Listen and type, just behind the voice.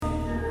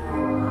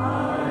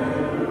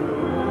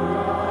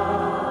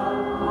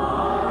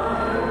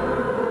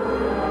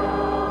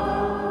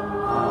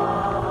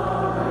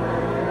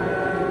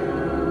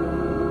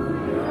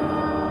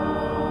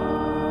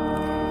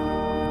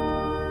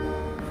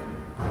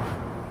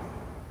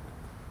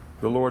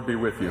The Lord be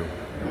with you.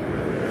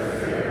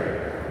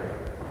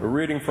 A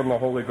reading from the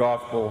Holy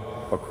Gospel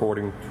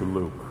according to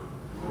Luke.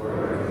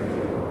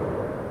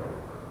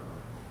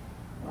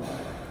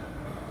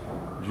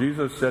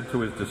 Jesus said to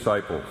his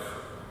disciples,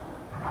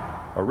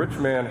 "A rich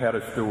man had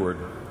a steward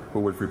who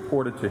was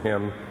reported to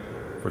him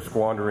for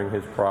squandering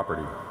his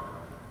property.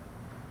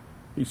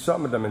 He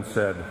summoned him and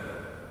said,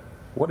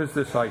 'What is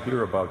this I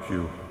hear about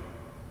you?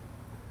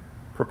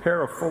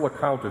 Prepare a full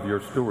account of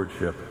your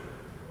stewardship,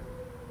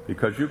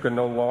 because you can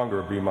no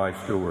longer be my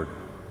steward.'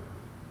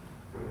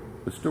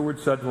 The steward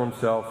said to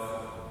himself,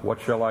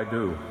 'What shall I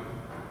do,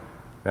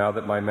 now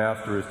that my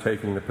master is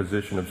taking the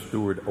position of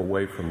steward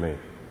away from me?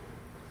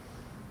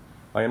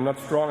 I am not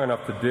strong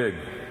enough to dig,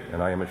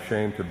 and I am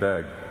ashamed to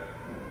beg.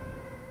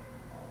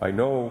 I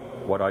know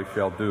what I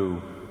shall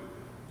do,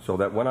 so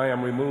that when I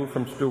am removed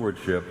from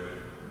stewardship,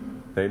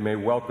 they may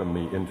welcome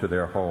me into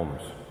their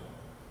homes.'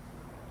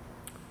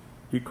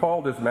 He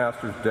called his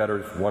master's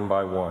debtors one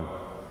by one.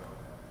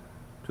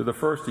 To the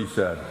first he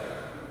said,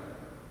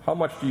 'How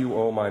much do you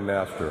owe my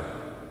master?'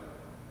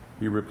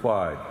 He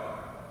replied,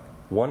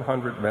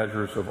 100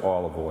 measures of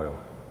olive oil.'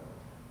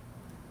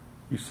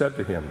 He said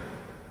to him,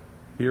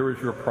 'Here is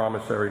your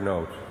promissory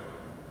note.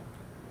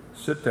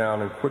 Sit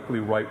down and quickly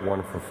write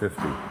one for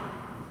 50.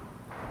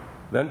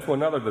 Then to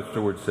another the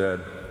steward said,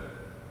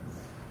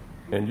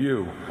 'And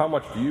you, how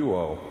much do you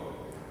owe?'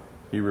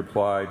 He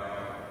replied,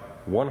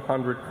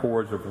 100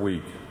 cores of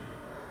wheat.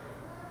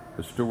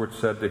 The steward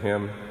said to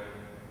him,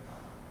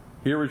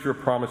 'Here is your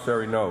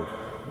promissory note.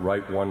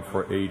 Write one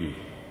for 80.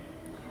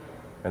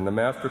 And the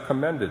master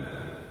commended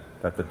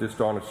the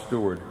dishonest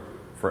steward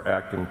for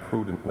acting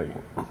prudently.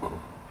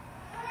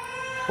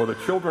 For the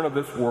children of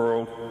this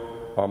world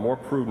are more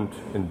prudent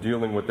in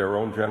dealing with their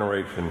own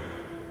generation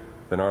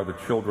than are the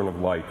children of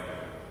light.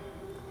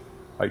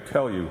 I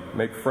tell you,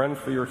 make friends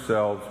for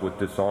yourselves with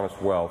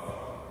dishonest wealth,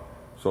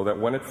 so that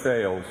when it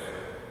fails,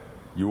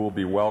 you will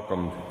be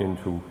welcomed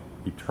into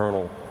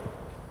eternal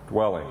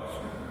dwellings.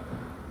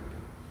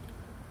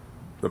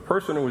 The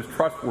person who is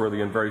trustworthy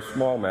in very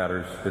small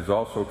matters is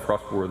also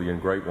trustworthy in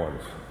great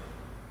ones,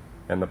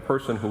 and the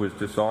person who is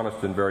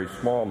dishonest in very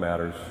small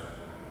matters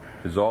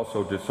is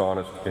also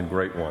dishonest in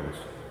great ones.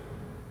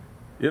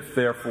 If,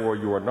 therefore,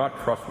 you are not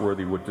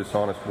trustworthy with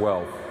dishonest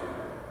wealth,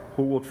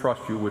 who will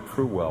trust you with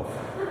true wealth?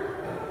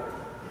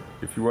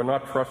 If you are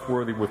not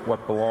trustworthy with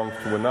what belongs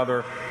to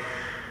another,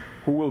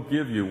 who will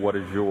give you what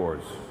is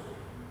yours?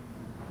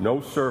 No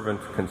servant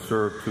can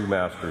serve two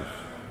masters.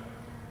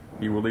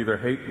 He will either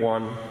hate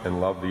one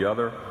and love the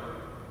other,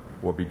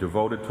 or be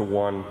devoted to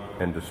one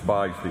and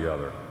despise the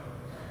other.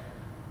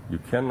 You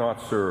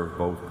cannot serve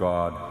both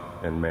God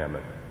and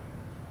mammon."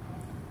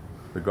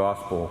 The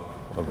Gospel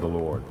of the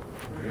Lord.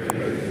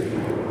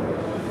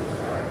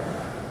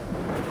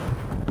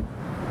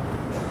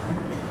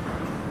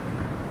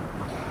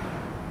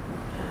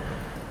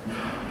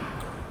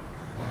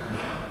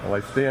 Well,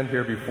 I stand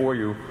here before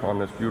you on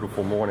this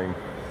beautiful morning,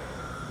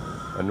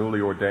 a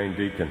newly ordained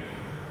deacon.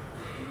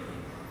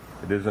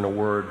 It is, in a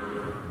word,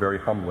 very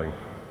humbling.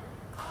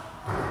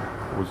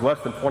 It was less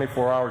than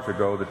 24 hours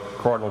ago that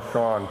Cardinal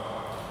Sean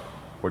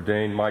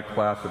ordained my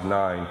class of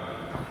 9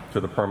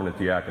 to the permanent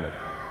diaconate.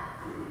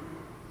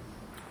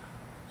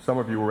 Some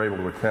of you were able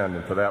to attend,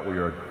 and for that we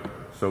are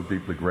so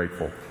deeply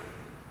grateful.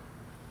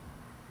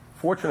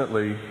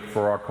 Fortunately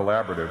for our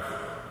collaborative,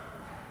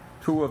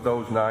 2 of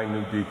those 9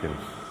 new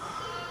deacons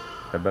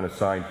have been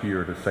assigned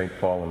here to St.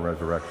 Paul and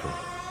Resurrection.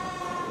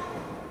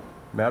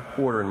 Matt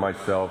Porter and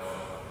myself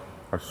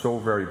are so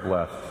very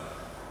blessed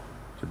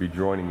to be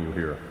joining you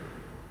here.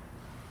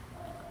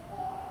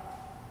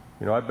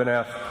 You know, I've been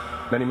asked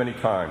many, many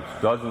times,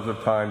 dozens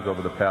of times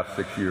over the past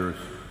 6 years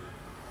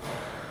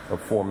of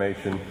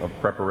formation, of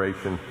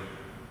preparation,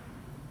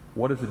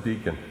 what is a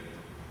deacon?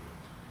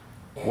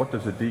 What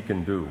does a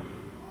deacon do?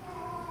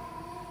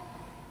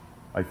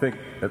 I think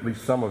at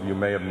least some of you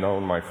may have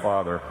known my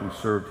father, who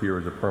served here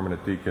as a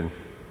permanent deacon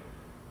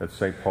at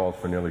St. Paul's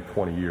for nearly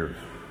 20 years.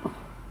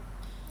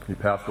 He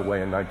passed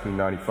away in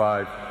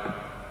 1995,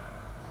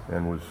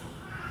 and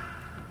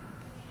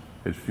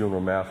his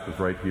funeral mass was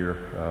right here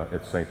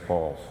at St.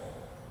 Paul's.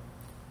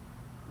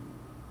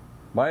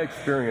 My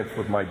experience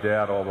with my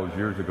dad all those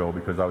years ago,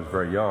 because I was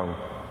very young,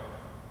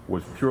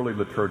 was purely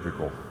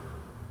liturgical.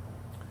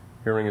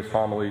 Hearing his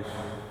homilies,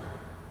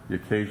 the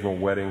occasional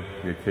wedding,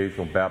 the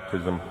occasional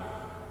baptism.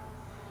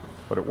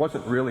 But it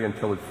wasn't really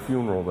until his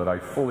funeral that I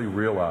fully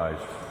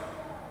realized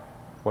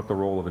what the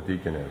role of a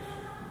deacon is.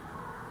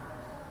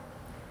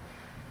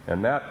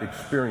 And that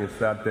experience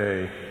that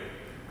day,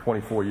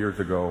 24 years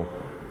ago,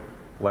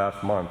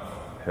 last month,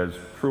 has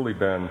truly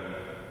been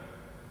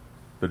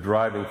the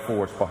driving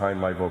force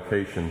behind my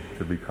vocation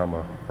to become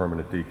a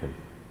permanent deacon.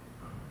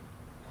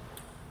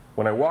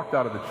 When I walked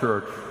out of the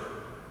church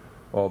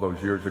all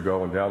those years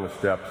ago and down the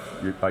steps,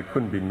 I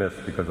couldn't be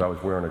missed because I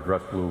was wearing a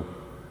dress blue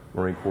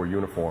Marine Corps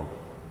uniform.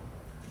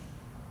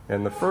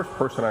 And the first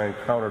person I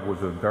encountered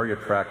was a very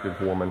attractive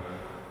woman,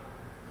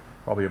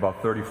 probably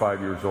about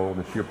 35 years old,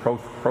 and she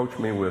approached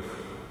me with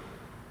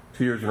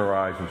tears in her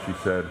eyes, and she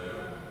said,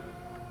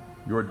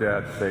 your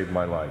dad saved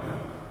my life.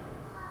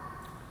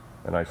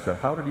 And I said,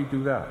 how did he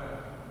do that?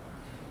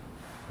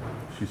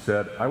 She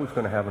said, I was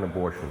going to have an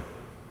abortion.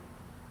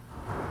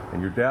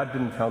 And your dad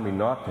didn't tell me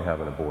not to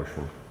have an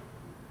abortion.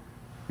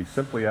 He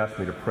simply asked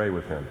me to pray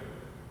with him,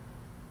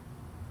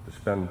 to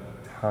spend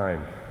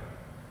time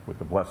with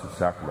the Blessed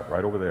Sacrament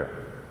right over there.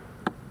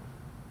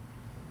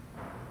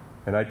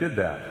 And I did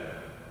that.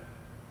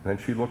 And then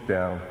she looked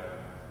down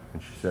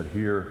and she said,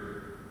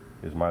 here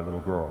is my little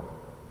girl.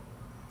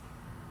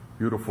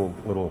 Beautiful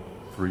little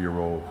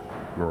 3-year-old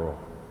girl.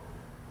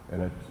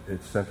 And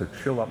it sent a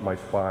chill up my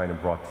spine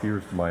and brought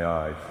tears to my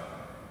eyes.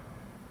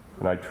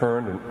 And I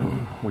turned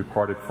and we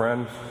parted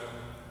friends.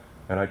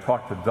 And I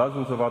talked to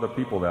dozens of other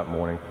people that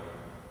morning.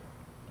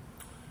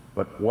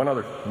 But one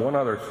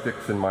other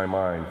sticks in my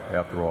mind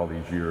after all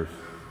these years.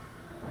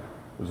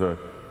 There was a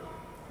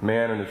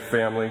man and his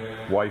family,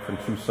 wife and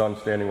 2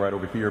 sons, standing right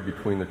over here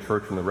between the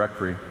church and the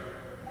rectory.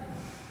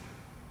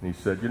 And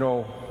he said, you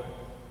know,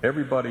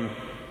 everybody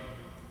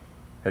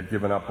had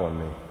given up on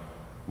me.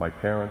 My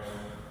parents,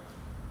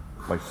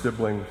 my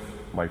siblings,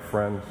 my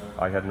friends.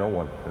 I had no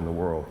one in the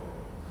world.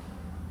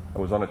 I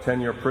was on a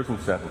 10-year prison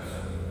sentence.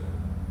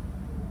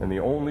 And the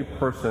only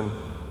person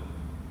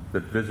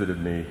that visited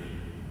me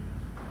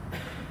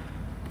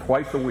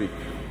twice a week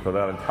for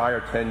that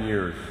entire 10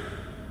 years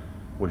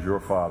was your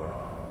father.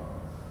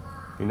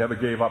 He never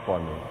gave up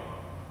on me.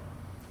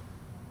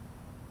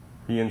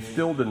 He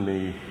instilled in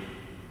me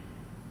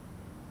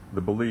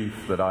the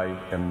belief that I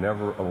am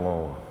never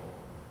alone,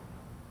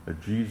 that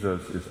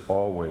Jesus is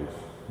always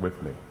with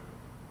me.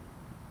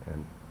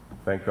 And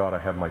thank God I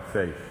have my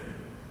faith.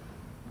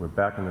 We're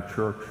back in the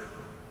church.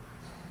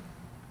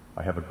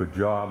 I have a good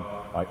job.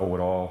 I owe it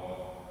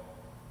all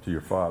to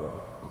your father.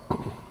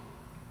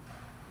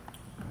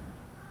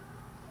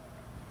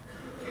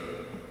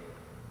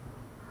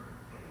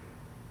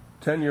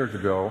 10 years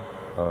ago,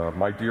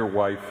 my dear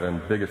wife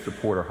and biggest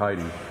supporter,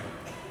 Heidi,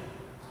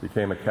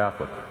 became a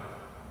Catholic.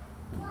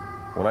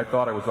 When I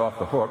thought I was off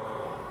the hook,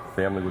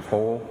 family was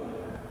whole.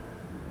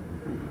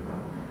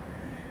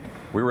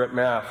 We were at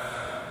Mass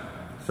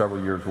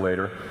several years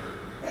later,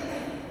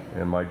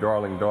 and my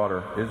darling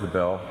daughter,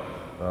 Isabel,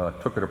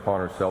 took it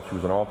upon herself, she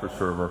was an altar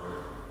server,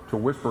 to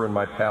whisper in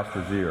my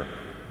pastor's ear.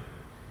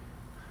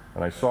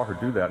 And I saw her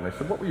do that, and I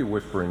said, what were you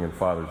whispering in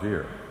Father's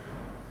ear?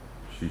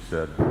 She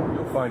said,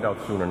 you'll find out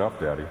soon enough,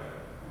 Daddy.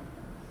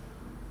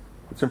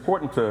 It's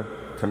important to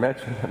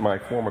mention that my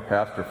former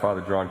pastor,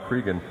 Father John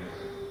Cregan,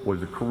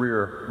 was a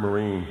career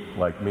Marine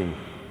like me.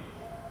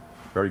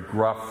 Very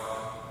gruff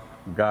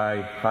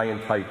guy, high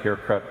and tight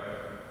haircut.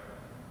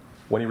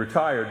 When he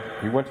retired,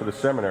 he went to the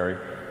seminary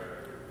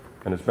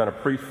and has been a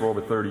priest for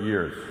over 30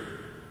 years.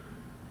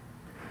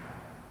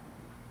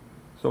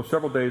 So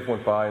several days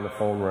went by and the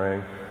phone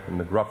rang, and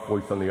the gruff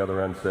voice on the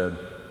other end said,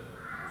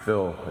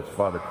 Phil, it's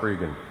Father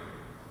Cregan.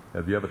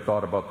 Have you ever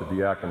thought about the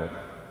diaconate?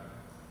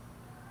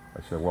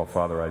 I said, well,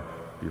 Father, I'd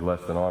be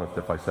less than honest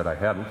if I said I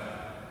hadn't,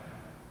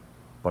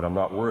 but I'm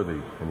not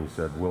worthy. And he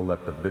said, we'll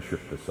let the bishop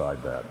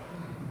decide that.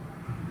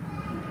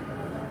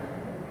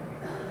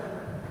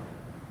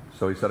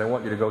 So he said, I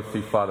want you to go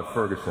see Father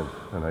Ferguson.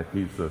 And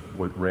he's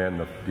what ran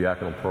the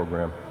diaconal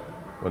program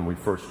when we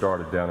first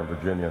started down in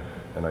Virginia.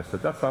 And I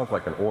said, that sounds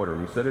like an order.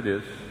 And he said, it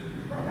is.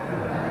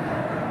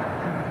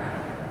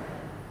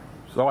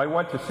 So I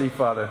went to see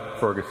Father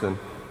Ferguson,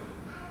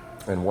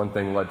 and one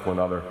thing led to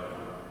another.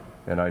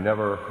 And I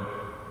never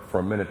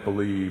for a minute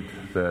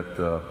believed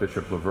that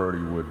Bishop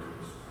Laverty would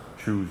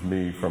choose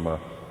me from a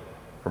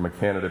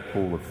candidate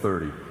pool of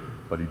 30.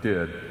 But he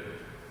did.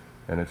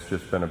 And it's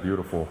just been a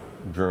beautiful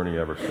journey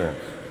ever since.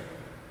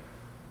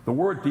 The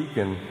word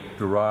deacon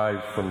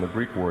derives from the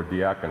Greek word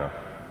diakonia,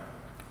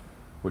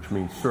 which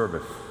means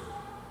service,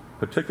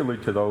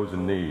 particularly to those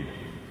in need.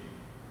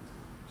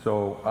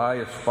 So I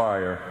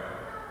aspire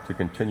to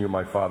continue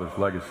my father's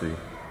legacy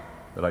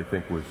that I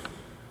think was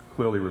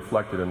clearly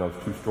reflected in those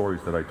 2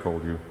 stories that I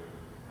told you.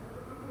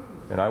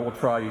 And I will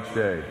try each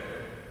day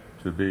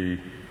to be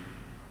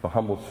the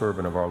humble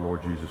servant of our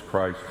Lord Jesus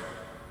Christ.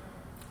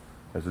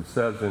 As it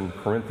says in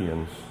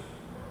Corinthians,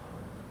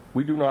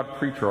 we do not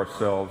preach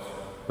ourselves,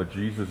 but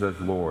Jesus as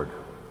Lord,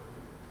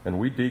 and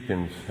we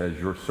deacons as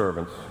your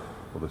servants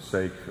for the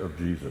sake of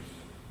Jesus.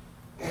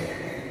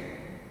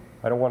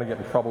 I don't want to get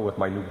in trouble with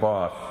my new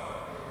boss,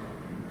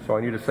 so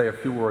I need to say a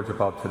few words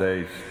about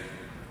today's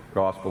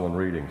gospel and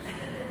readings.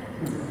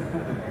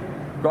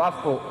 The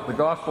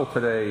gospel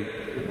today,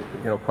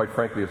 quite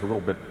frankly, is a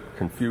little bit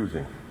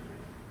confusing.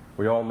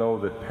 We all know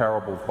that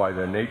parables by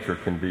their nature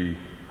can be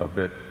a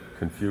bit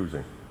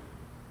confusing.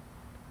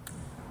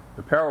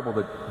 The parable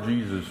that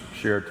Jesus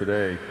shared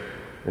today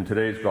in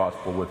today's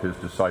gospel with his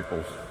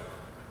disciples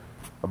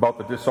about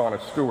the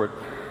dishonest steward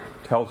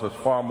tells us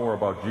far more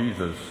about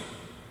Jesus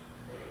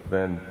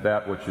than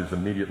that which is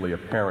immediately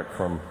apparent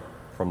from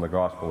the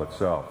gospel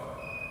itself.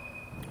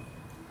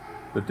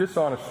 The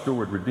dishonest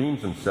steward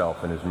redeems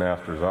himself in his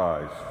master's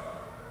eyes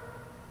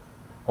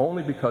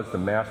only because the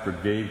master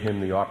gave him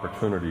the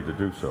opportunity to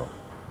do so.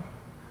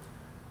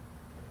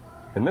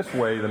 In this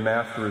way, the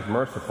master is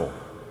merciful.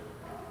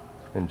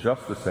 in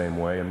just the same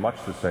way, in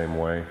much the same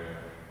way,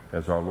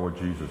 as our Lord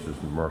Jesus is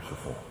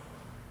merciful.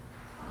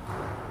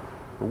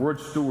 The word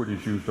steward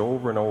is used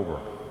over and over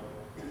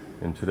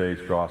in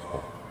today's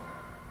gospel.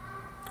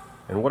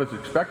 And what is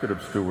expected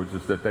of stewards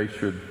is that they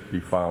should be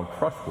found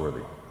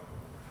trustworthy.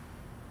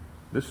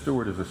 This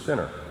steward is a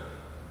sinner,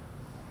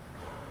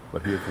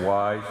 but he is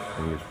wise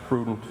and he is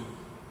prudent,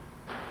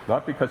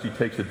 not because he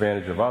takes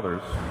advantage of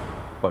others,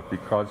 but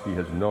because he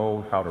has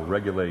known how to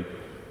regulate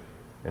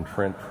and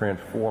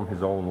transform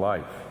his own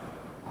life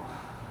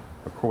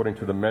according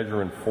to the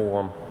measure and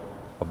form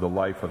of the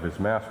life of his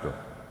master.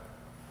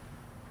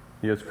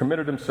 He has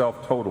committed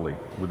himself totally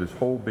with his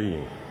whole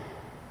being,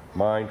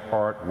 mind,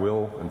 heart,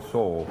 will, and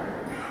soul,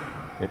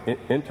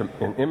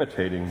 in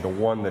imitating the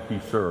one that he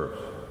serves.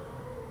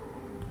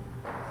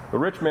 The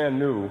rich man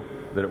knew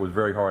that it was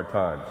very hard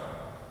times.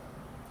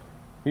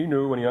 He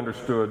knew and he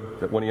understood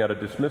that when he had to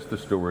dismiss the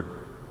steward,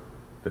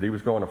 that he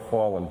was going to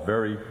fall in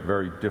very,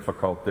 very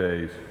difficult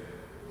days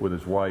with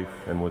his wife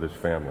and with his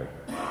family.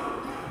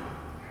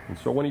 And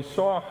so when he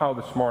saw how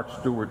the smart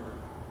steward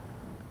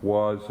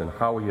was and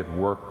how he had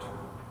worked,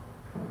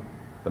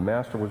 the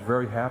master was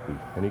very happy,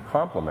 and he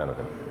complimented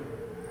him,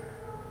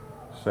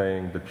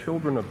 saying, "The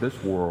children of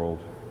this world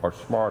are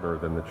smarter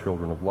than the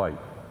children of light."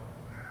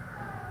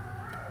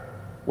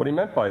 What he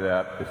meant by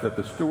that is that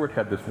the steward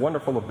had this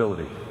wonderful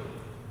ability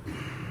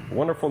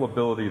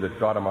that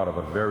got him out of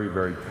a very,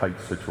 very tight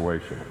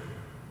situation.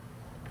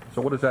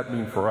 So what does that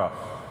mean for us?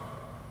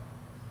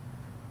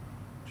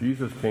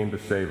 Jesus came to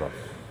save us.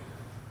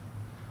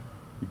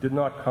 He did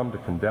not come to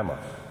condemn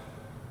us.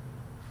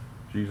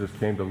 Jesus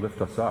came to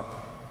lift us up.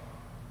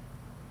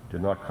 He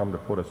did not come to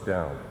put us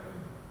down.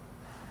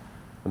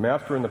 The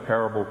master in the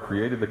parable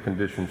created the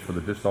conditions for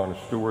the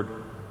dishonest steward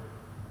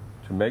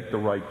to make the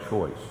right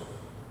choice,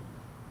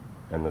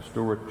 and the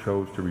steward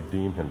chose to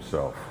redeem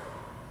himself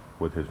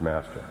with his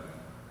master.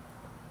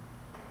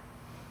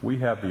 We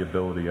have the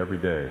ability every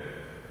day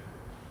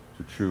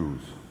to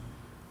choose,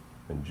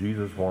 and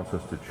Jesus wants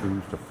us to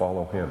choose to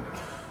follow him.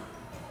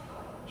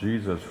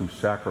 Jesus, who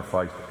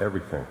sacrificed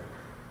everything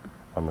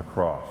on the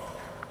cross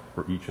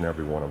for each and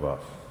every one of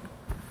us.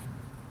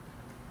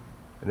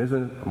 And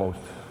isn't it the most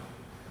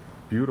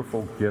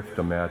beautiful gift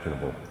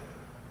imaginable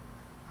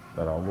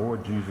that our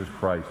Lord Jesus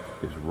Christ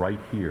is right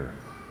here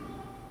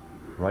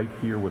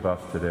with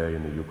us today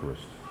in the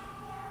Eucharist?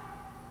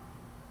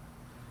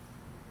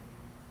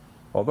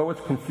 Although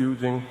it's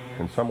confusing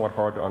and somewhat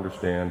hard to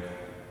understand,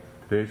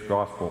 today's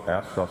gospel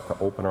asks us to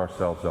open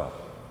ourselves up,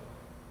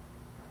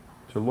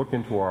 to look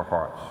into our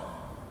hearts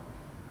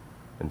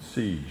and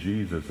see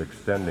Jesus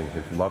extending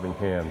his loving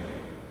hand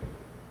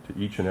to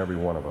each and every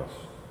one of us.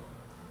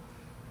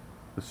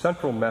 The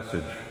central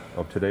message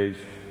of today's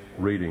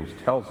readings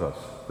tells us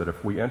that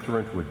if we enter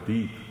into a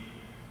deep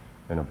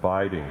and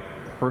abiding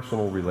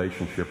personal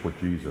relationship with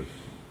Jesus,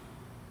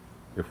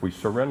 if we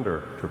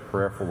surrender to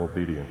prayerful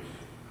obedience,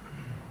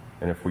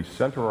 and if we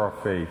center our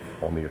faith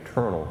on the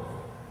eternal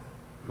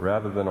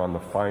rather than on the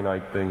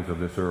finite things of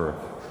this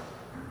earth,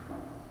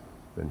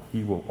 then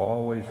he will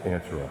always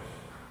answer us.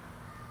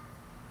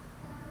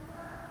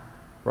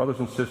 Brothers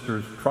and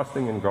sisters,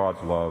 trusting in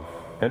God's love,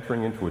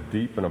 entering into a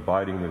deep and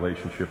abiding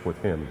relationship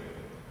with him,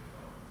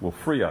 will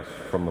free us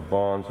from the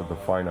bonds of the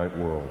finite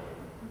world.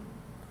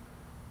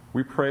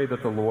 We pray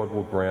that the Lord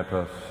will grant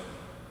us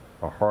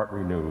a heart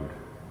renewed,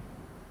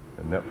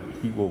 and that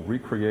he will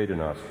recreate in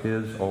us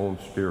his own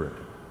Spirit.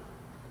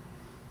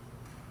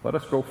 Let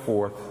us go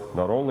forth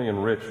not only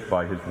enriched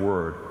by his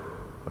word,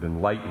 but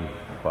enlightened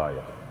by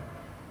it.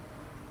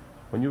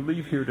 When you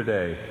leave here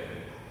today,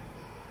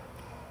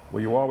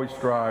 will you always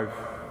strive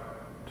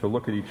to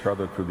look at each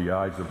other through the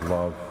eyes of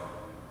love,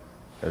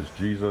 as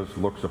Jesus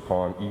looks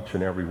upon each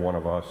and every one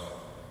of us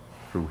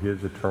through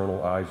his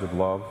eternal eyes of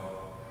love?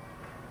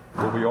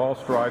 Will we all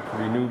strive to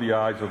renew the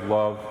eyes of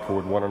love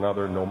toward one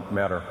another, no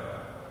matter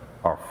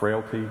our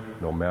frailty,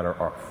 no matter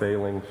our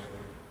failings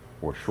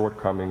or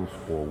shortcomings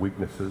or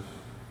weaknesses?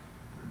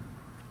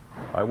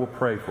 I will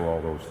pray for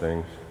all those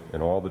things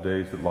in all the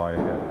days that lie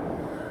ahead.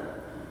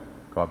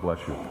 God bless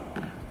you.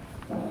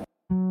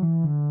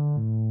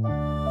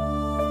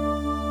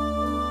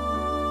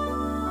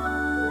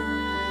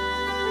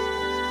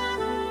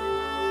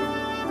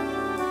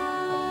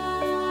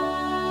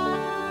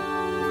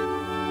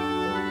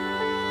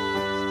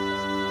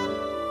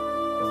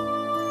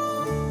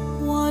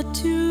 What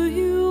do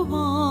you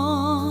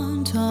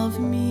want of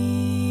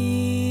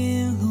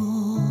me,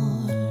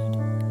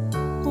 Lord?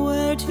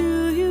 Where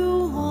do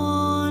you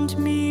want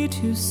me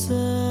to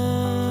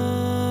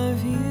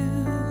serve you?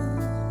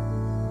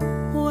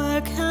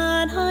 Where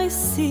can I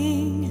see